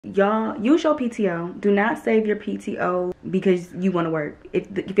Y'all, use your PTO. Do not save your PTO because you want to work.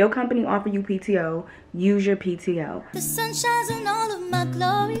 If your company offer you PTO, use your PTO. The sun shines on all of my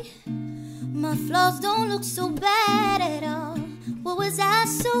glory. My flaws don't look so bad at all. What was I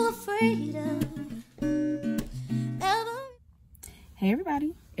so afraid of? Hey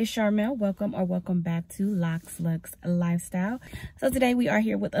everybody, it's Sharmel. Welcome back to Locks Lux Lifestyle. So today we are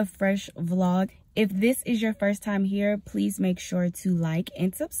here with a fresh vlog. If this is your first time here, please make sure to like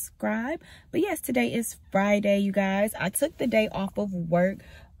and subscribe. But yes, today is Friday, you guys. I took the day off of work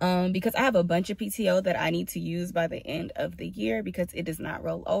because I have a bunch of PTO that I need to use by the end of the year because it does not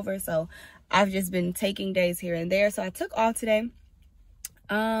roll over. So I've just been taking days here and there. So I took off today.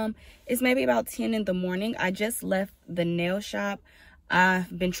 It's maybe about 10 in the morning. I just left the nail shop.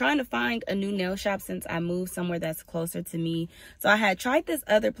 I've been trying to find a new nail shop since I moved somewhere that's closer to me. So I had tried this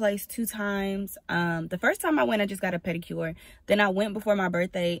other place 2 times. The first time I went, I just got a pedicure. Then I went before my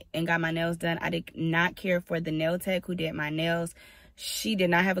birthday and got my nails done. I did not care for the nail tech who did my nails. She did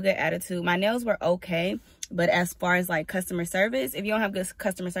not have a good attitude. My nails were okay, but as far as like customer service, if you don't have good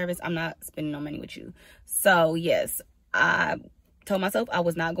customer service, I'm not spending no money with you. So yes, I told myself I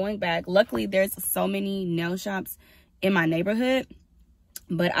was not going back. Luckily, there's so many nail shops in my neighborhood,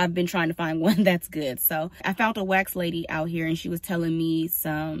 but I've been trying to find one that's good. So I found a wax lady out here and she was telling me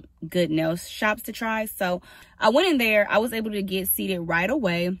some good nail shops to try. So I went in there. I was able to get seated right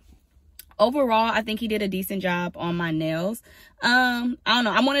away. Overall, I think he did a decent job on my nails. I don't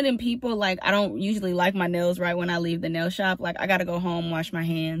know. I'm one of them people, like, I don't usually like my nails right when I leave the nail shop. Like, I got to go home, wash my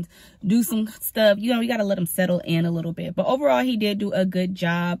hands, do some stuff. You know, you got to let them settle in a little bit. But overall, he did do a good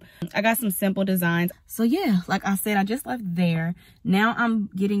job. I got some simple designs. So, yeah, like I said, I just left there. Now I'm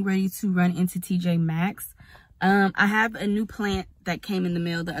getting ready to run into TJ Maxx. I have a new plant that came in the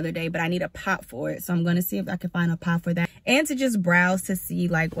mail the other day, but I need a pot for it. So I'm going to see if I can find a pot for that and to just browse to see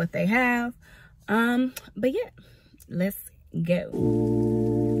like what they have. But yeah, let's go.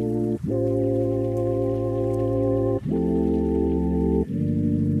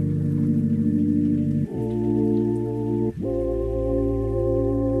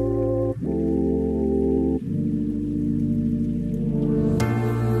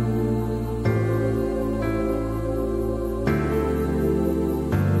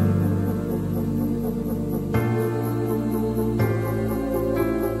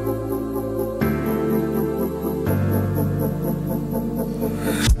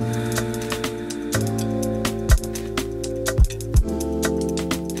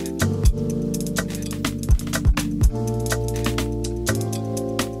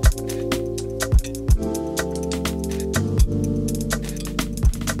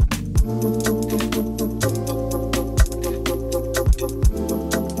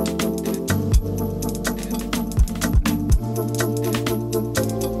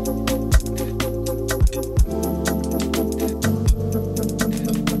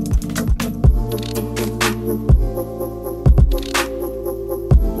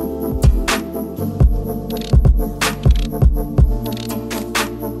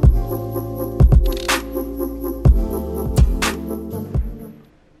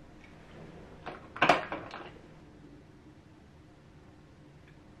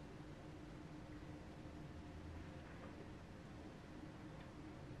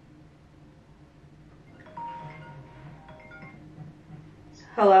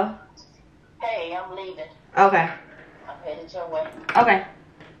 Hello? Hey, I'm leaving. Okay. I'm headed your way. Okay.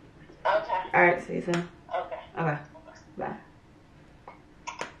 Okay. All right. See you soon. Okay. Okay. Bye.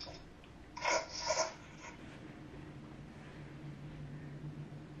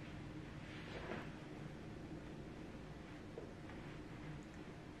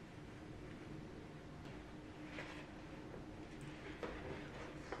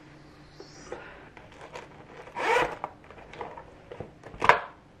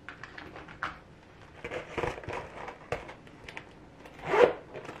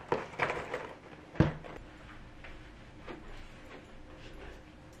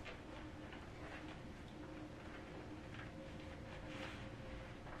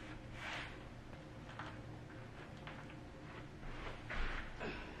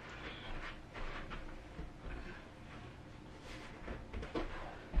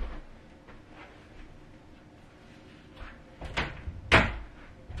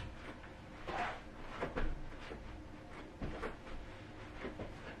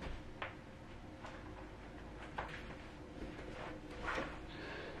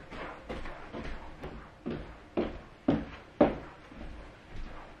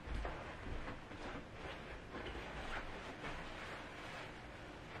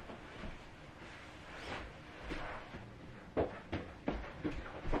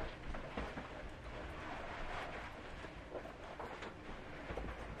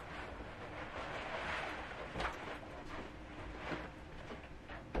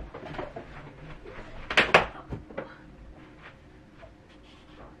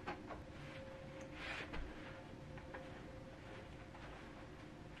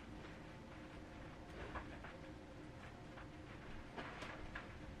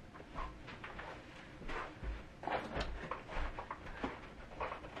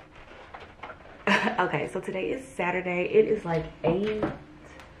 Okay, so today is Saturday. It is like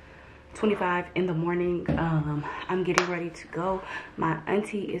 8:25 in the morning. I'm getting ready to go. My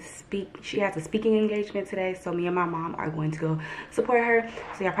auntie she has a speaking engagement today, so me and my mom are going to go support her.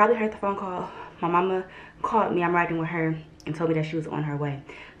 So y'all probably heard the phone call. My mama called me. I'm riding with her and told me that she was on her way.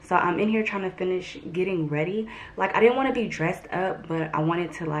 So I'm in here trying to finish getting ready. Like, I didn't want to be dressed up, but I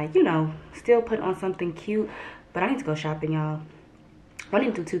wanted to, like, you know, still put on something cute. But I need to go shopping, y'all. I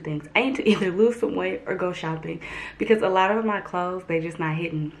need to do two things. I need to either lose some weight or go shopping, because a lot of my clothes, they just not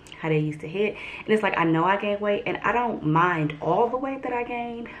hitting how they used to hit. And it's like, I know I gained weight and I don't mind all the weight that I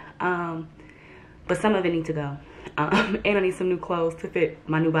gained, but some of it needs to go. And I need some new clothes to fit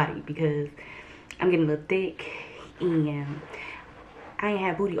my new body, because I'm getting a little thick and I ain't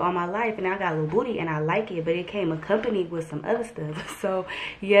had booty all my life, and now I got a little booty and I like it, but it came accompanied with some other stuff. So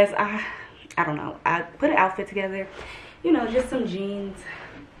yes, I don't know, I put an outfit together, you know, just some jeans,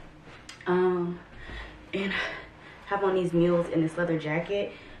 and have on these mules and this leather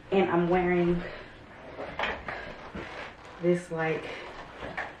jacket, and I'm wearing this, like,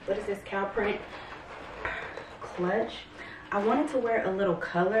 what is this, cow print clutch. I wanted to wear a little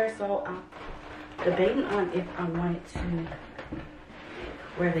color, so I'm debating on if I wanted to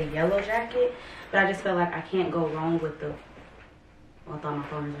wear the yellow jacket, but I just feel like I can't go wrong with the, well, I thought my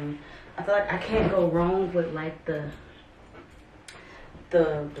phone was ringing. I feel like I can't go wrong with, like, the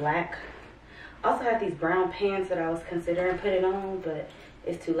black. I also have these brown pants that I was considering putting on, but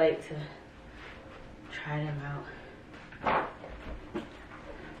it's too late to try them out.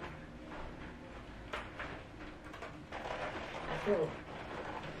 I feel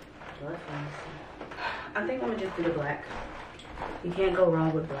blood from this. I think I'm gonna just do the black. You can't go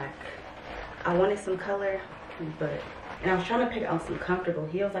wrong with black. I wanted some color, and I was trying to pick out some comfortable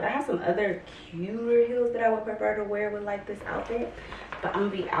heels. Like, I have some other cuter heels that I would prefer to wear with, like, this outfit, but I'm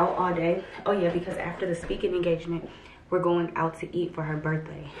gonna be out all day. Oh yeah, because after the speaking engagement, we're going out to eat for her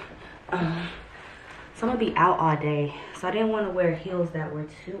birthday. So I'm gonna be out all day. So I didn't want to wear heels that were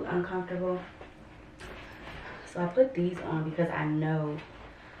too uncomfortable. So I put these on because I know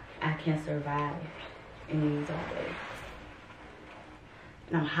I can survive in these all day.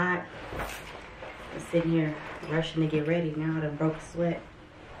 And I'm hot. I'm sitting here rushing to get ready. Now I done broke a sweat.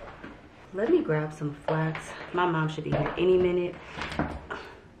 Let me grab some flats. My mom should be here any minute.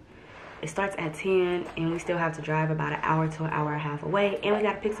 It starts at 10 and we still have to drive about an hour to an hour and a half away, and we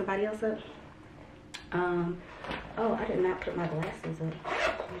gotta pick somebody else up. Oh, I did not put my glasses up.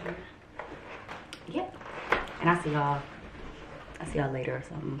 Yep. And I'll see y'all later or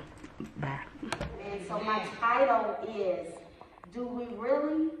something. Bye. And so my title is, do we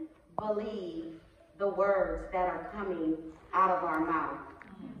really believe the words that are coming out of our mouth?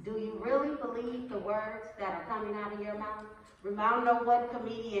 Do you really believe the words that are coming out of your mouth? Remember, I don't know what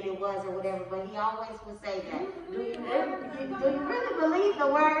comedian it was or whatever, but he always would say that. Do you really believe the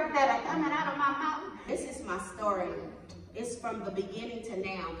words that are coming out of my mouth? This is my story. It's from the beginning to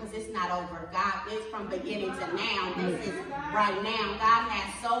now, because it's not over. God, it's from beginning to now. This is right now. God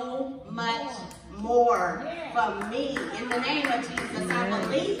has so much more for me. In the name of Jesus, I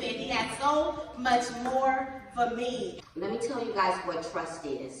believe it. He has so much more for me. Let me tell you guys what trust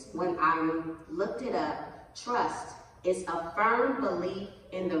is. When I looked it up, trust is a firm belief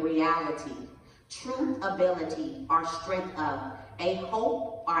in the reality, truth, ability, or strength of, a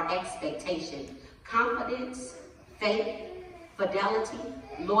hope or expectation, confidence, faith, fidelity,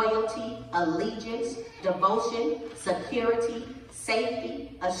 loyalty, allegiance, devotion, security,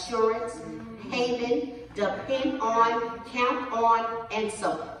 safety, assurance, haven, depend on, count on, and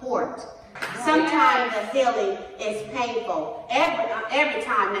support. Sometimes the healing is painful. Every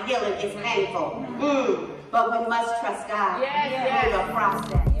time the healing is painful. But we must trust God through the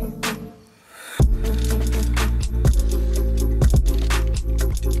process.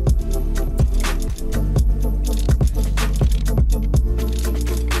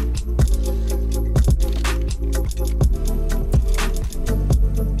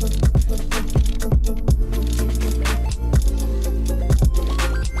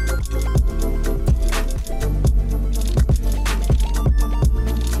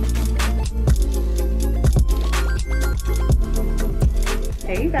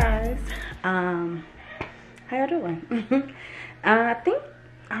 Hey you guys, how y'all doing? I think,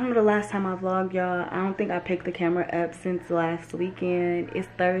 I don't know the last time I vlogged, y'all. I don't think I picked the camera up since last weekend. It's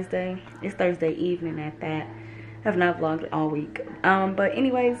Thursday evening at that. I have not vlogged all week. But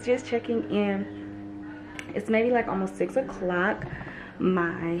anyways, just checking in. It's maybe like almost 6 o'clock.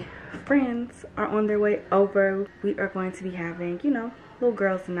 My friends are on their way over. We are going to be having, you know, little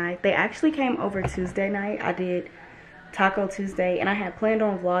girls night. They actually came over Tuesday night. I did Taco Tuesday, and I had planned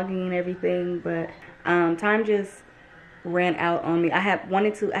on vlogging and everything, but time just ran out on me. I had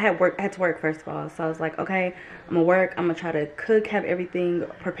to work first of all, so I was like, okay, I'm gonna work, I'm gonna try to cook, have everything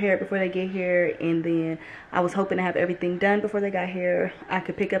prepared before they get here, and then I was hoping to have everything done before they got here. I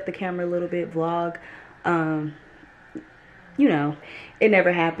could pick up the camera a little bit, vlog. You know, it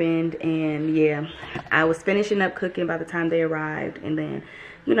never happened, and yeah, I was finishing up cooking by the time they arrived, and then,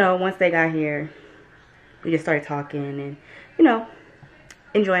 you know, once they got here, we just started talking and, you know,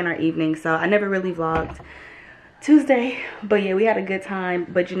 enjoying our evening. So I never really vlogged Tuesday, but yeah, we had a good time.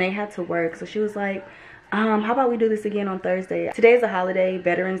 But Janae had to work, so she was like, how about we do this again on Thursday? Today is a holiday,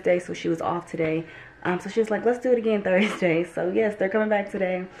 Veterans Day, so she was off today. So she was like, let's do it again Thursday. So yes, they're coming back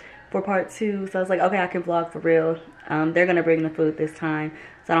today for part 2. So I was like, okay, I can vlog for real. They're gonna bring the food this time,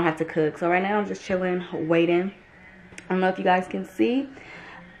 so I don't have to cook. So right now I'm just chilling, waiting. I don't know if you guys can see.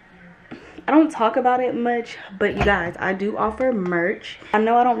 I don't talk about it much, but you guys, I do offer merch. I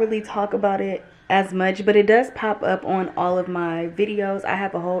know I don't really talk about it as much, but it does pop up on all of my videos. I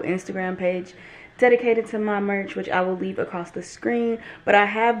have a whole Instagram page dedicated to my merch, which I will leave across the screen. But I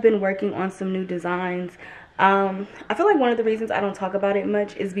have been working on some new designs. I feel like one of the reasons I don't talk about it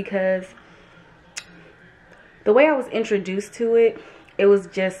much is because the way I was introduced to it, it was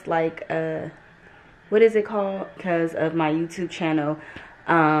just like what is it called? Because of my YouTube channel.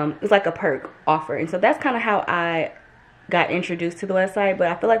 It was like a perk offer, and so that's kind of how I got introduced to the website. But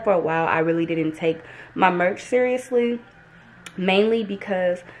I feel like for a while I really didn't take my merch seriously, mainly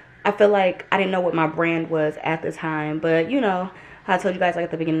because I feel like I didn't know what my brand was at the time. But you know, I told you guys like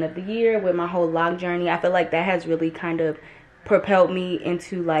at the beginning of the year with my whole log journey, I feel like that has really kind of propelled me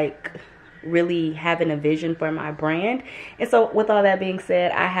into like really having a vision for my brand. And so with all that being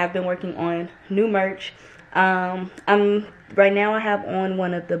said, I have been working on new merch. Right now I have on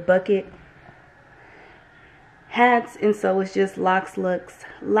one of the bucket hats, and so it's just Locks Looks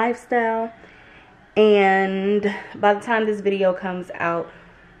Lifestyle. And by the time this video comes out,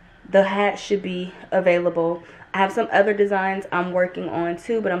 the hat should be available. I have some other designs I'm working on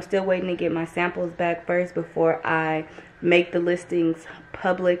too, but I'm still waiting to get my samples back first before I make the listings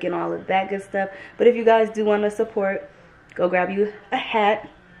public and all of that good stuff. But if you guys do want to support, go grab you a hat.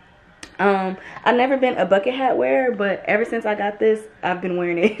 I've never been a bucket hat wearer, but ever since I got this, I've been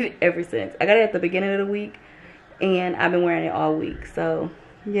wearing it ever since. I got it at the beginning of the week, and I've been wearing it all week. So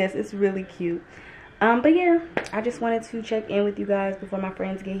yes, it's really cute. But yeah, I just wanted to check in with you guys before my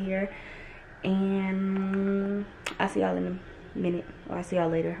friends get here, and I'll see y'all in a minute, or I'll see y'all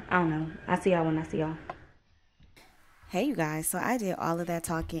later. I don't know. I'll see y'all when I see y'all. Hey you guys, so I did all of that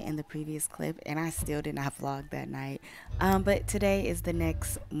talking in the previous clip, and I still did not vlog that night. But today is the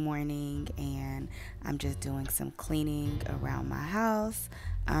next morning, and I'm just doing some cleaning around my house.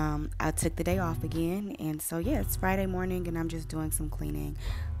 I took the day off again, and so yeah, it's Friday morning, and I'm just doing some cleaning.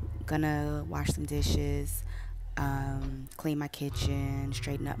 Gonna wash some dishes, clean my kitchen,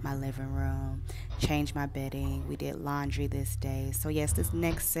 straighten up my living room, change my bedding. We did laundry this day. So yes, this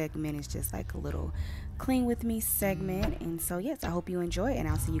next segment is just like a little clean with me segment. And so yes, I hope you enjoy it, and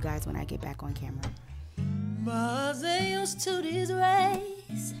I'll see you guys when I get back on camera. Miles used to these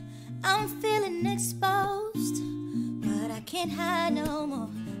rays, I'm feeling exposed, but I can't hide no more,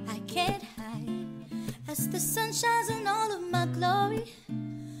 I can't hide. As the sun shines in all of my glory,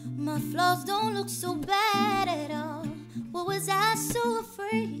 my flaws don't look so bad at all. What was I so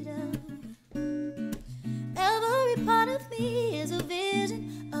afraid of? Every part of me is a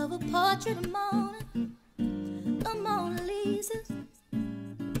vision of a portrait of Mona Lisa.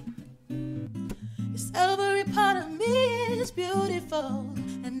 Yes, every part of me is beautiful,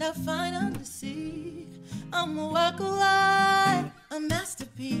 and I finally see I'm a work of art, a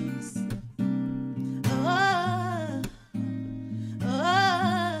masterpiece. Oh,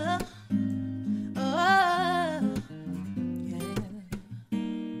 oh, oh, yeah.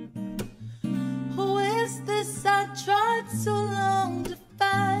 Who is this I tried so long to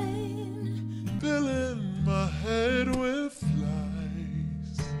find? Filling my head with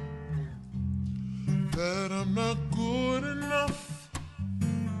lies that I'm not good enough.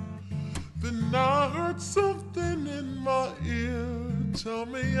 Then I heard something in my ear tell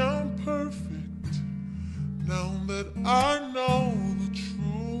me I'm perfect. Now that I know the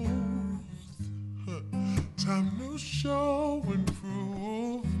truth, time to show and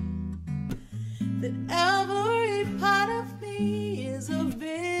prove that every part of me is a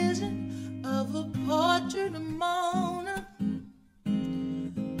vision of a portrait of Mona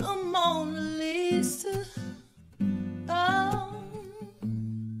Lisa. Oh,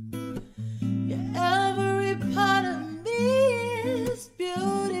 yeah, every part of me is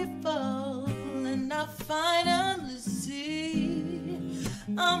beautiful, and I finally see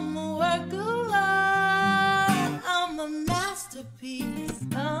I'm a work of art. I'm a masterpiece.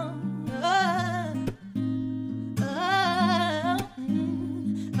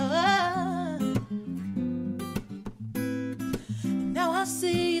 Now I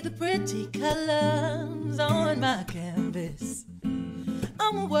see the pretty colors on my canvas.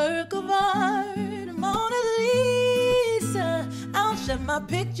 I'm a work of art, Mona Lisa. I'll share my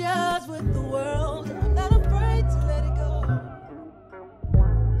pictures with the world. I'm not afraid to let it go.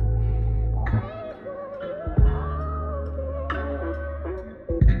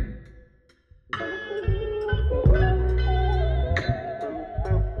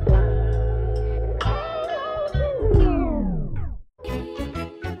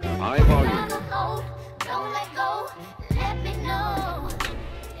 High volume. Don't let go. Let me know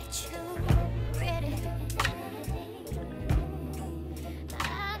that you're ready.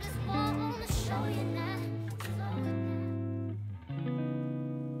 I just want to show you now.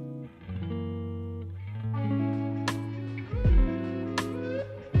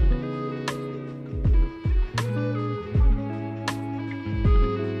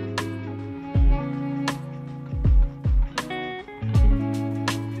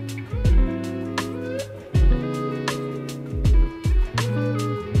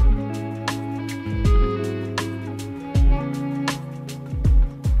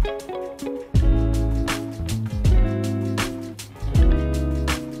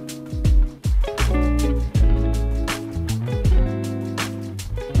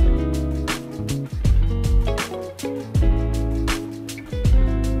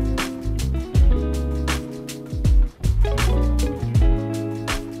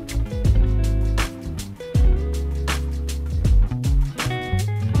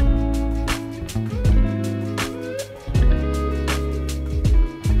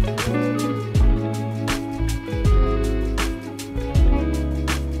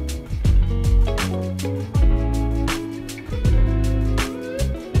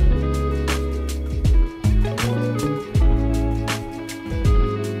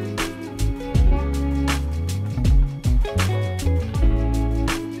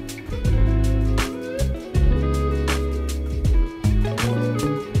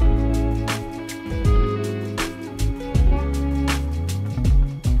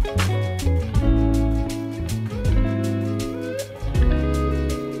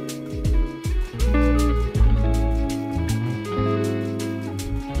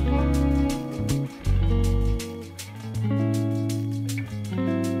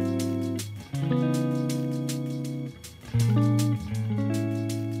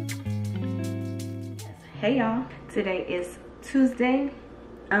 Hey y'all, today is Tuesday.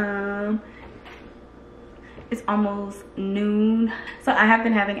 It's almost noon, so I have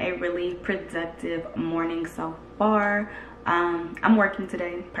been having a really productive morning so far. I'm working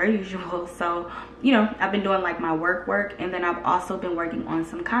today per usual, so you know, I've been doing like my work, and then I've also been working on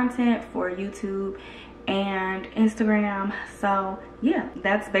some content for YouTube and Instagram. So yeah,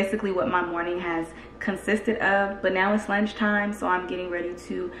 that's basically what my morning has consisted of. But now it's lunchtime, so I'm getting ready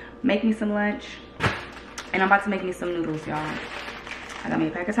to make me some lunch, and I'm about to make me some noodles, y'all. I got me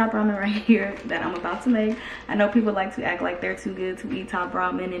a pack of top ramen right here that I'm about to make. I know people like to act like they're too good to eat top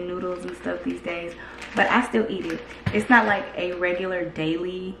ramen and noodles and stuff these days, but I still eat it. It's not like a regular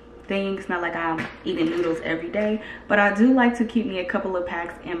daily thing. It's not like I'm eating noodles every day, but I do like to keep me a couple of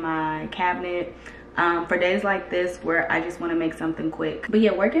packs in my cabinet for days like this where I just want to make something quick. But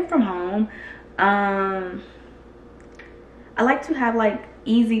yeah, working from home, I like to have like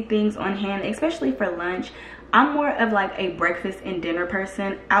easy things on hand, especially for lunch. I'm more of like a breakfast and dinner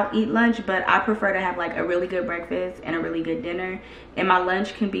person. I'll eat lunch, but I prefer to have like a really good breakfast and a really good dinner, and my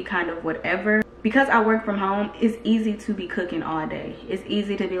lunch can be kind of whatever. Because I work from home, it's easy to be cooking all day. It's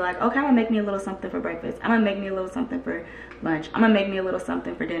easy to be like, okay, I'm gonna make me a little something for breakfast, I'm gonna make me a little something for lunch, I'm gonna make me a little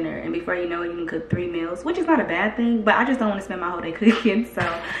something for dinner, and before you know it, you can cook 3 meals, which is not a bad thing, but I just don't want to spend my whole day cooking. So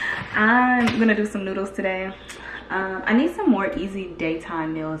I'm gonna do some noodles today. I need some more easy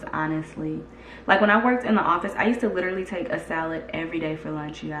daytime meals, honestly. Like when I worked in the office, I used to literally take a salad every day for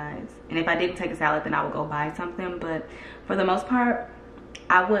lunch, you guys. And if I didn't take a salad, then I would go buy something. But for the most part,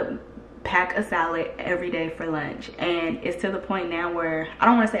 I would pack a salad every day for lunch. And it's to the point now where I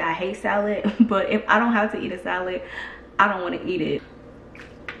don't want to say I hate salad, but if I don't have to eat a salad, I don't want to eat it.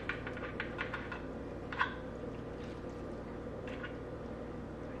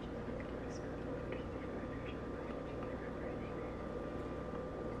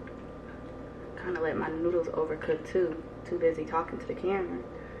 Kind of let my noodles overcook too. Too busy talking to the camera.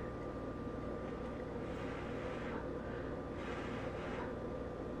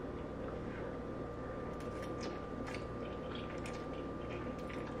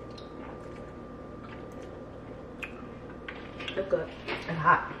 It's good. It's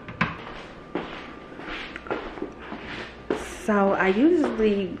hot. So I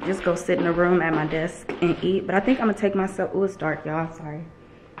usually just go sit in a room at my desk and eat, but I think I'm gonna take myself. Oh, it's dark, y'all. Sorry.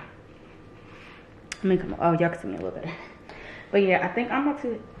 Let me come. Oh, y'all can see me a little bit. But yeah, I think I'm about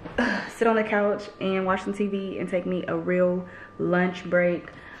to sit on the couch and watch some TV and take me a real lunch break.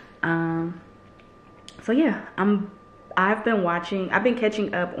 So yeah, I've been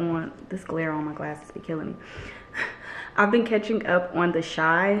catching up on this glare on my glasses be killing me. I've been catching up on The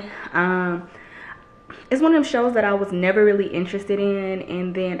Shy. It's one of them shows that I was never really interested in,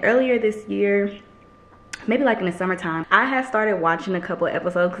 and then earlier this year, maybe like in the summertime, I had started watching a couple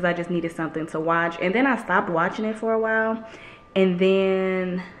episodes because I just needed something to watch, and then I stopped watching it for a while, and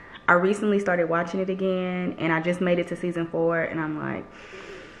then I recently started watching it again, and I just made it to season 4, and I'm like,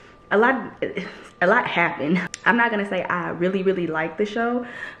 a lot happened. I'm not gonna say I really like the show,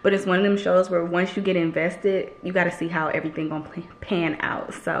 but it's one of them shows where once you get invested, you gotta see how everything gonna pan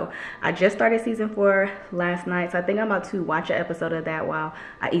out. So I just started season 4 last night, so I think I'm about to watch an episode of that while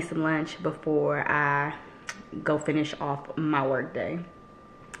I eat some lunch before I go finish off my work day.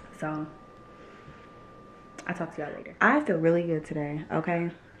 So I'll talk to y'all later. I feel really good today,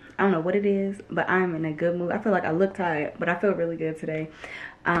 okay? I don't know what it is, but I'm in a good mood. I feel like I look tired, but I feel really good today.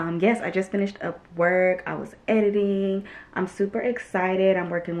 Yes, I just finished up work. I was editing. I'm super excited. I'm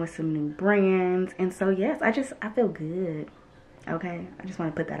working with some new brands. And so, yes, I feel good. Okay? I just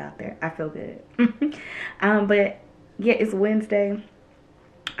want to put that out there. I feel good. But, yeah, it's Wednesday.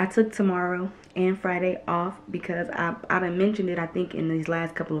 I took tomorrow and Friday off because I mentioned it, I think, in these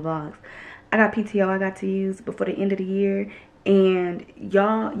last couple of vlogs. I got PTO I got to use before the end of the year. And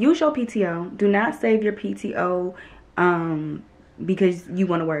y'all, use your PTO. Do not save your PTO because you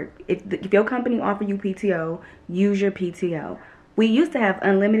want to work. If your company offer you PTO, use your PTO. We used to have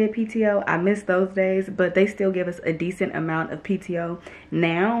unlimited PTO. I miss those days, but they still give us a decent amount of PTO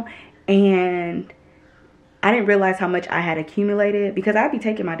now. And I didn't realize how much I had accumulated because I'd be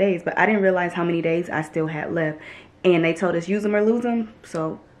taking my days, but I didn't realize how many days I still had left. And they told us use them or lose them.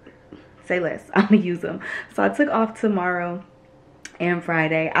 So say less. I'm gonna use them. So I took off tomorrow and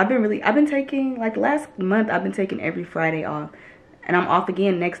Friday. I've been taking, like last month, I've been taking every Friday off. And I'm off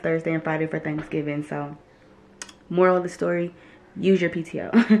again next Thursday and Friday for Thanksgiving. So moral of the story, use your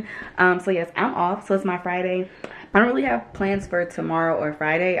PTO. So yes, I'm off. So it's my Friday. I don't really have plans for tomorrow or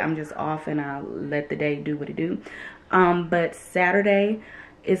Friday. I'm just off and I'll let the day do what it do. But Saturday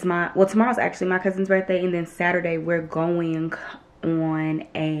is tomorrow's actually my cousin's birthday. And then Saturday we're going on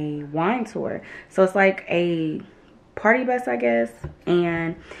a wine tour. So it's like a party bus, I guess.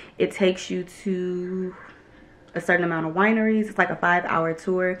 And it takes you to a certain amount of wineries. It's like a 5-hour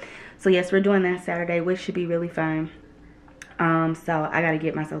tour. So yes, we're doing that Saturday, which should be really fun. So I gotta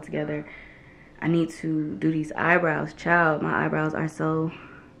get myself together. I need to do these eyebrows. Child, my eyebrows are so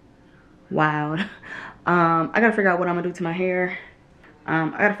wild. I gotta figure out what I'm gonna do to my hair. I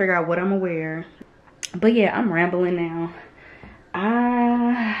gotta figure out what I'm gonna wear. But yeah, I'm rambling now.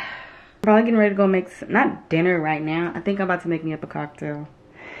 I'm probably getting ready to go make not dinner right now. I think I'm about to make me up a cocktail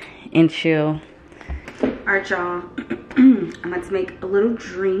and chill. Alright, y'all. I'm about to make a little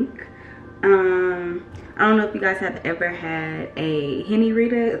drink. I don't know if you guys have ever had a Henny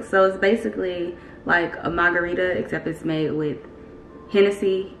Rita. So it's basically like a margarita, except it's made with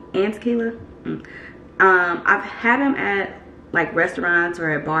Hennessy and tequila. I've had them at like restaurants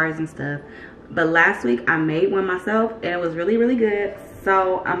or at bars and stuff. But last week I made one myself and it was really good.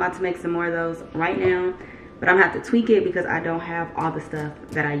 So I'm about to make some more of those right now. But I'm gonna have to tweak it because I don't have all the stuff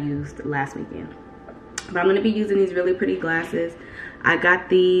that I used last weekend. But I'm gonna be using these really pretty glasses. I got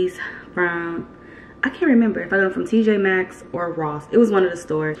these from, I can't remember if I got them from TJ Maxx or Ross. It was one of the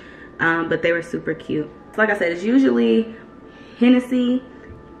stores, but they were super cute. So like I said, it's usually Hennessy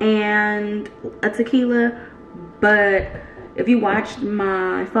and a tequila, but if you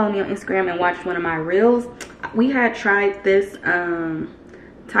follow me on Instagram and watched one of my reels, we had tried this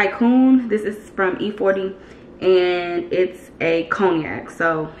Tycoon. This is from E40 and it's a cognac.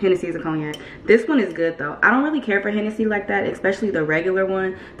 So Hennessy is a cognac. This one is good though. I don't really care for Hennessy like that, especially the regular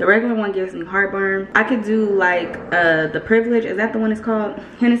one. The regular one gives me heartburn. I could do like the Privilege, is that the one it's called?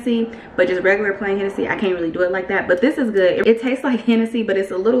 Hennessy, but just regular plain Hennessy, I can't really do it like that. But this is good. It tastes like Hennessy, but it's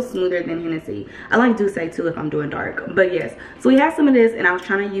a little smoother than Hennessy. I like Douce too if I'm doing dark. But yes, so we have some of this and I was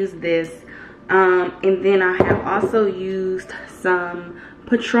trying to use this. And then I have also used some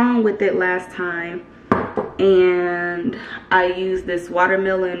Patron with it last time. And I used this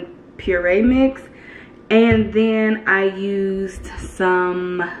watermelon puree mix, and then I used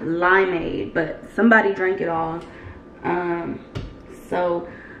some limeade, but somebody drank it all. So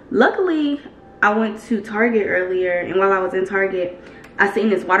luckily I went to Target earlier, and while I was in Target, I seen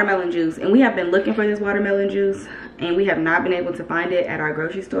this watermelon juice, and we have been looking for this watermelon juice, and we have not been able to find it at our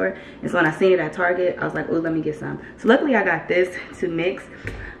grocery store. And so when I seen it at Target, I was like, oh, let me get some. So luckily I got this to mix.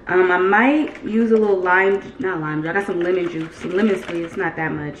 I might use a little lime, not lime, I got some lemon juice, some lemon squeeze, not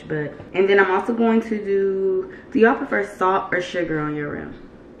that much, but. And then I'm also going to do y'all prefer salt or sugar on your rim?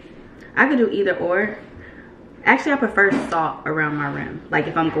 I could do either or. Actually, I prefer salt around my rim, like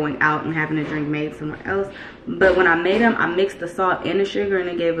if I'm going out and having a drink made somewhere else. But when I made them, I mixed the salt and the sugar, and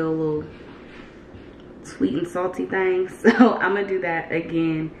it gave it a little sweet and salty thing. So I'm gonna do that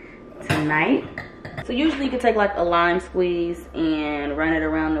again tonight. So usually you can take like a lime squeeze and run it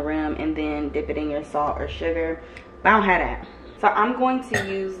around the rim and then dip it in your salt or sugar, but I don't have that. So I'm going to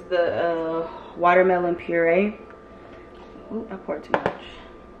use the watermelon puree. Ooh, I poured too much.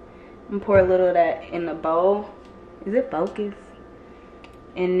 I'm gonna pour a little of that in the bowl. Is it focused?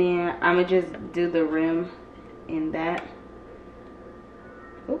 And then I'm gonna just do the rim in that.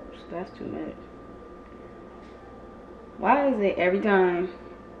 Oops, that's too much. Why is it every time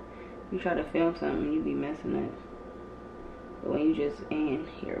you try to film something, you be messing up? But when you just in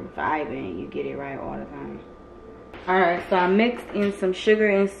here vibing, you get it right all the time. Alright, so I mixed in some sugar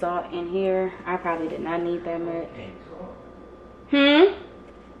and salt in here. I probably did not need that much.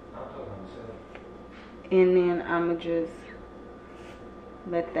 And then I'ma just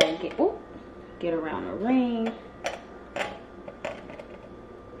let that get around the ring.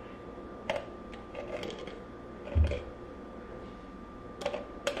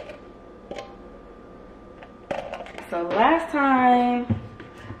 So last time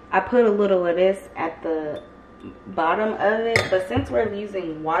I put a little of this at the bottom of it, but since we're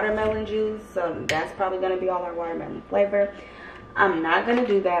using watermelon juice, so that's probably gonna be all our watermelon flavor, I'm not gonna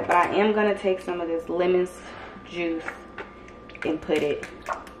do that, but I am gonna take some of this lemon juice and put it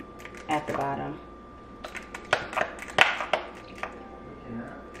at the bottom,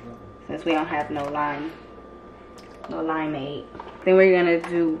 since we don't have no limeade. Then we're gonna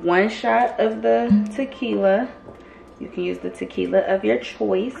do 1 shot of the tequila. You can use the tequila of your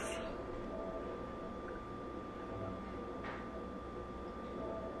choice.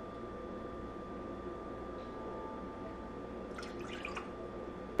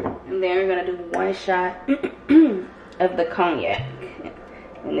 And then we're gonna do 1 shot of the cognac.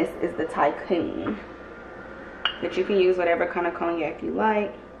 And this is the Tycoon. But you can use whatever kind of cognac you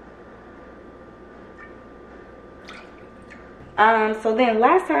like. So then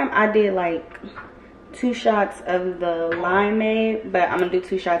last time I did like 2 shots of the limeade, but I'm gonna do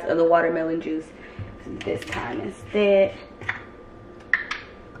 2 shots of the watermelon juice this time instead.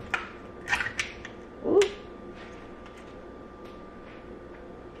 Ooh.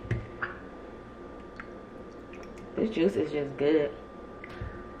 This juice is just good.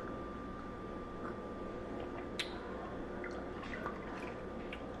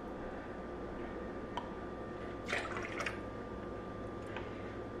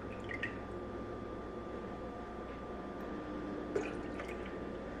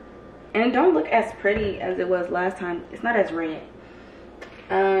 And it don't look as pretty as it was last time. It's not as red.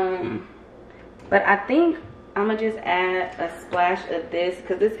 But I think I'm gonna just add a splash of this,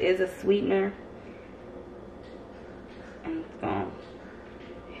 because this is a sweetener. And it's gonna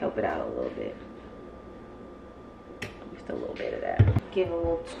help it out a little bit. Just a little bit of that. Give it a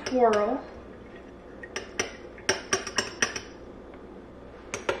little twirl.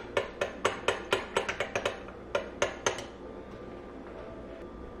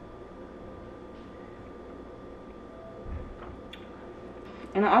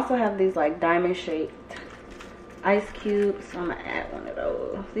 And I also have these like diamond shaped ice cubes, so I'm gonna add one of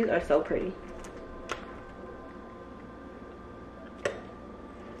those. These are so pretty.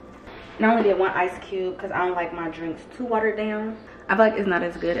 And I only did 1 ice cube because I don't like my drinks too watered down. I feel like it's not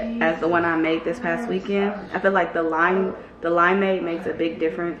as good as the one I made this past weekend. I feel like the limeade makes a big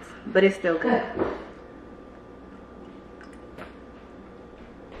difference, but it's still good.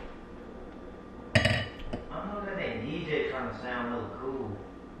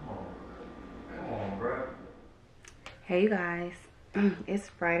 Hey you guys, it's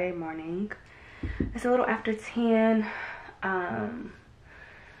Friday morning. It's a little after 10.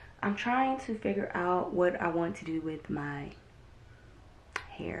 I'm trying to figure out what I want to do with my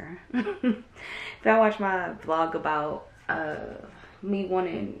hair. If I watch my vlog about me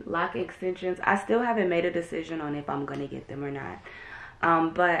wanting lock extensions, I still haven't made a decision on if I'm gonna get them or not.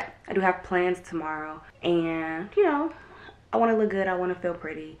 But I do have plans tomorrow, and you know, I want to look good. I want to feel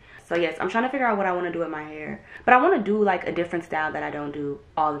pretty. So yes, I'm trying to figure out what I want to do with my hair. But I want to do like a different style that I don't do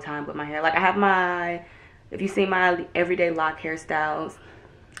all the time with my hair. Like I have my, if you see my everyday lock hairstyles,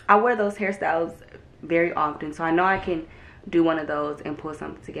 I wear those hairstyles very often, so I know I can do one of those and pull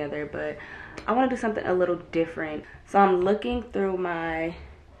something together, but I want to do something a little different. So I'm looking through my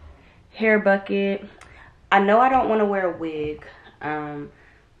hair bucket. I know I don't want to wear a wig.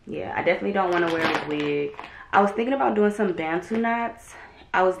 Yeah, I definitely don't want to wear a wig. I was thinking about doing some bantu knots.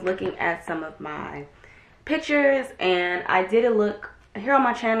 I was looking at some of my pictures, and I did a look here on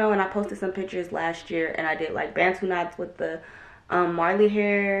my channel, and I posted some pictures last year, and I did like bantu knots with the Marley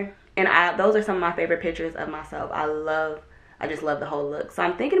hair, and those are some of my favorite pictures of myself. I just love the whole look. So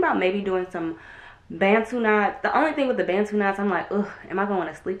I'm thinking about maybe doing some bantu knots. The only thing with the bantu knots, I'm like, ugh, am I going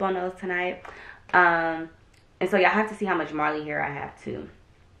to sleep on those tonight? And so yeah, I have to see how much Marley hair I have too.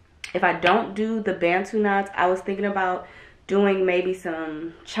 If I don't do the bantu knots, I was thinking about doing maybe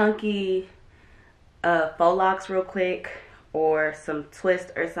some chunky faux locks real quick, or some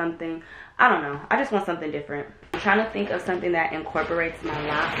twist or something. I don't know. I just want something different. I'm trying to think of something that incorporates my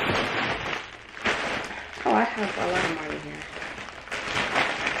locks. Oh, I have a lot of Marley hair.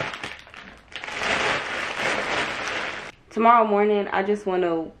 Tomorrow morning, I just want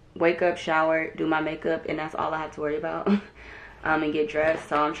to wake up, shower, do my makeup, and that's all I have to worry about. And get dressed.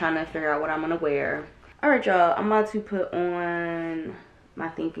 So I'm trying to figure out what I'm gonna wear. Alright, y'all, I'm about to put on my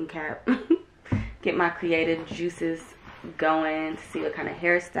thinking cap. Get my creative juices going to see what kind of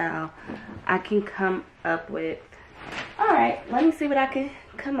hairstyle I can come up with. Alright, let me see what I can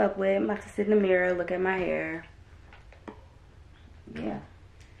come up with. I'm about to sit in the mirror, look at my hair. Yeah,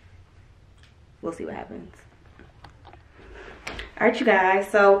 we'll see what happens. Alright, you guys,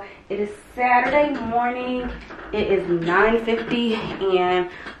 so it is Saturday morning. It is 9:50, and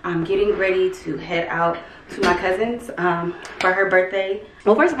I'm getting ready to head out to my cousin's for her birthday.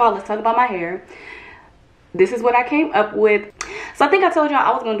 Well, first of all, let's talk about my hair. This is what I came up with. So I think I told y'all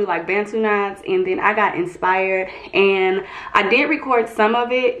I was gonna do like bantu knots, and then I got inspired, and I did record some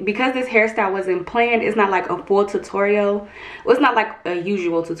of it. Because this hairstyle wasn't planned, it's not like a full tutorial. Well, it's not like a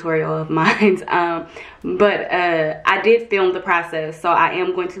usual tutorial of mine, but I did film the process, so I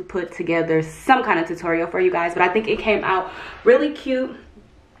am going to put together some kind of tutorial for you guys. But I think it came out really cute.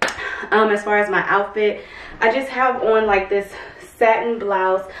 As far as my outfit, I just have on like this satin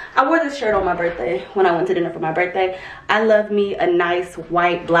blouse. I wore this shirt on my birthday when I went to dinner for my birthday. I love me a nice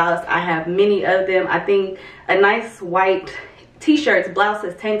white blouse. I have many of them. I think a nice white t-shirts,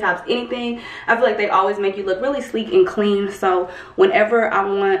 blouses, tank tops, anything, I feel like they always make you look really sleek and clean. So whenever I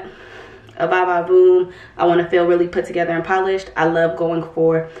want a vibe boom, I want to feel really put together and polished, I love going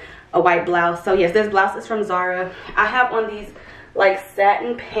for a white blouse. So yes, this blouse is from Zara. I have on these like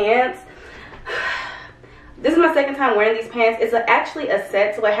satin pants. This is my second time wearing these pants. It's actually a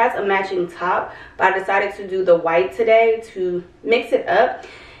set, so it has a matching top, but I decided to do the white today to mix it up.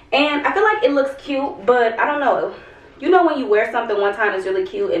 And I feel like it looks cute, but I don't know. You know when you wear something one time it's really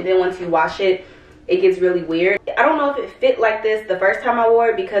cute, and then once you wash it, it gets really weird. I don't know if it fit like this the first time I wore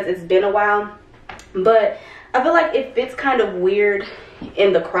it because it's been a while, but I feel like it fits kind of weird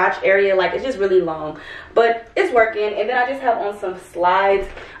in the crotch area. Like, it's just really long, but it's working. And then I just have on some slides.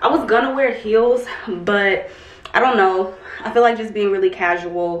 I was gonna wear heels, but I don't know, I feel like just being really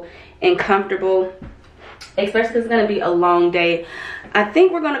casual and comfortable, especially because it's gonna be a long day. I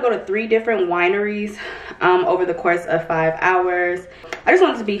think we're gonna go to 3 different wineries over the course of 5 hours. I just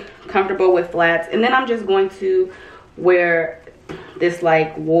wanted to be comfortable with flats, and then I'm just going to wear this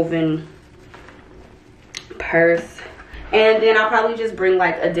like woven purse, and then I'll probably just bring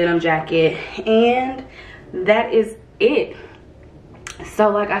like a denim jacket, and that is it. So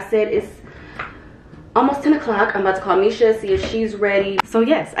like I said, it's almost 10 o'clock. I'm about to call Misha, see if she's ready. So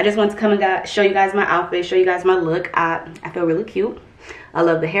yes, I just wanted to come and show you guys my outfit, show you guys my look. I feel really cute. I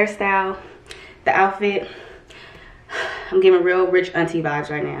love the hairstyle, the outfit. I'm giving real rich auntie vibes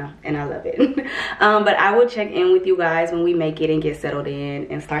right now, and I love it. But I will check in with you guys when we make it and get settled in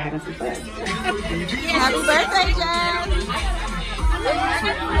and start having some fun. Happy birthday, Jen!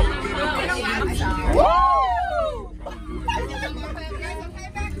 Woo!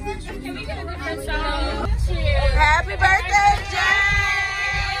 Happy birthday, Jen!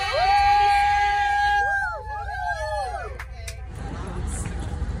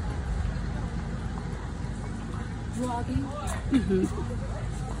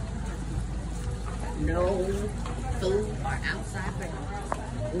 No food or outside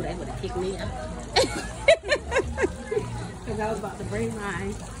breakfast. Ooh, they would have kicked me out. Because I was about to bring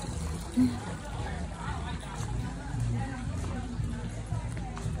mine.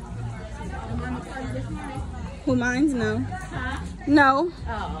 Who mine's no? Huh? No.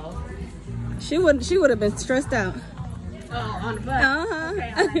 Oh. She would have been stressed out. Oh, on the bus. Uh-huh.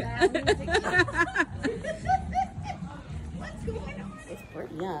 Okay, all right. What's going on?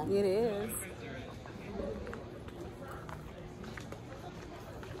 Pretty young. It is.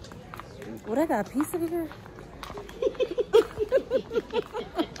 Well, they got a piece of it here.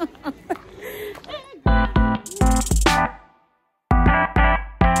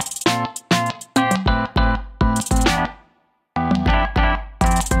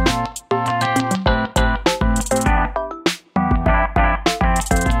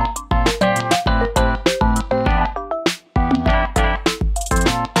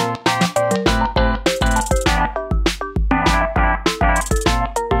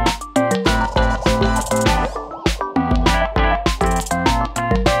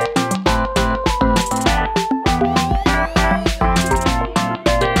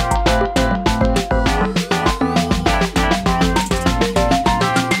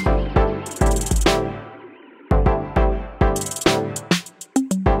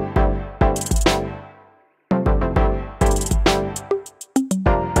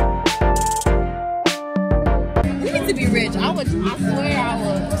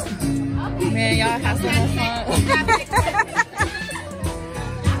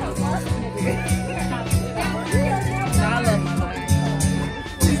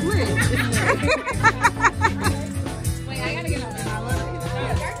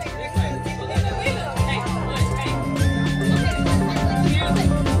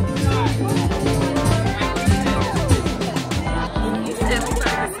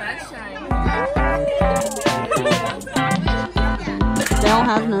 They don't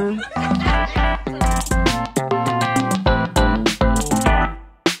have none.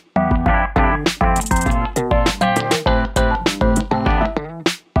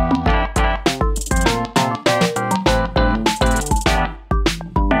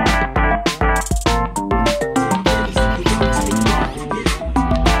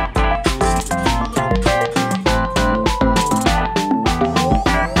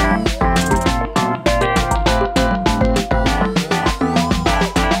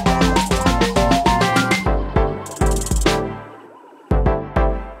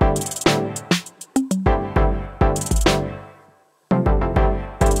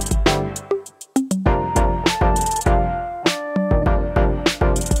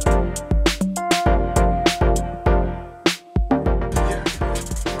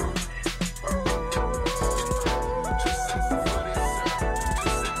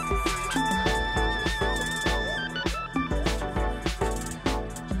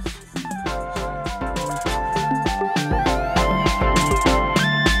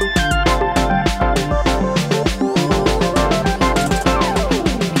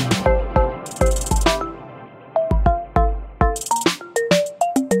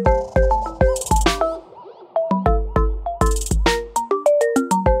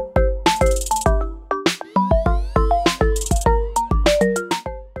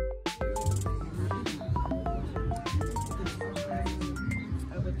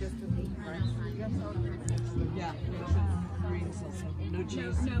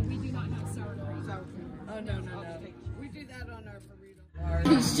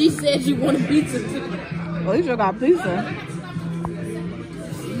 She said you want a pizza too. Well, you sure got pizza.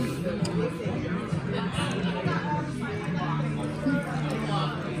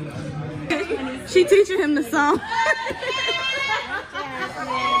 She teaching him the song.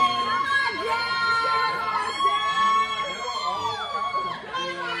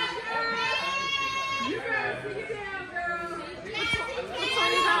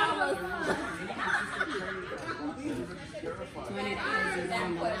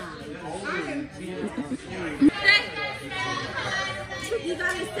 You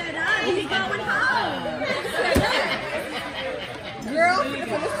gotta set up. He's going home. Girl,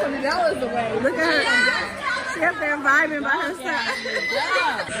 it's $20 away. Look at her. She up there vibing by herself.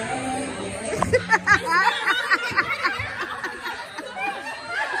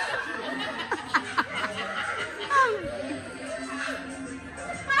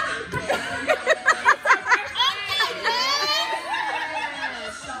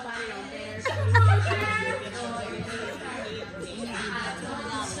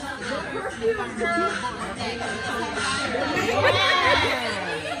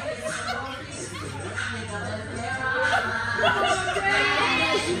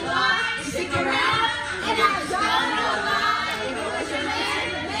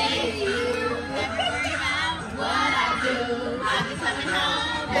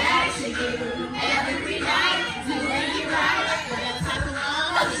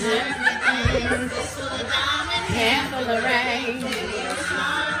 Handful of rain.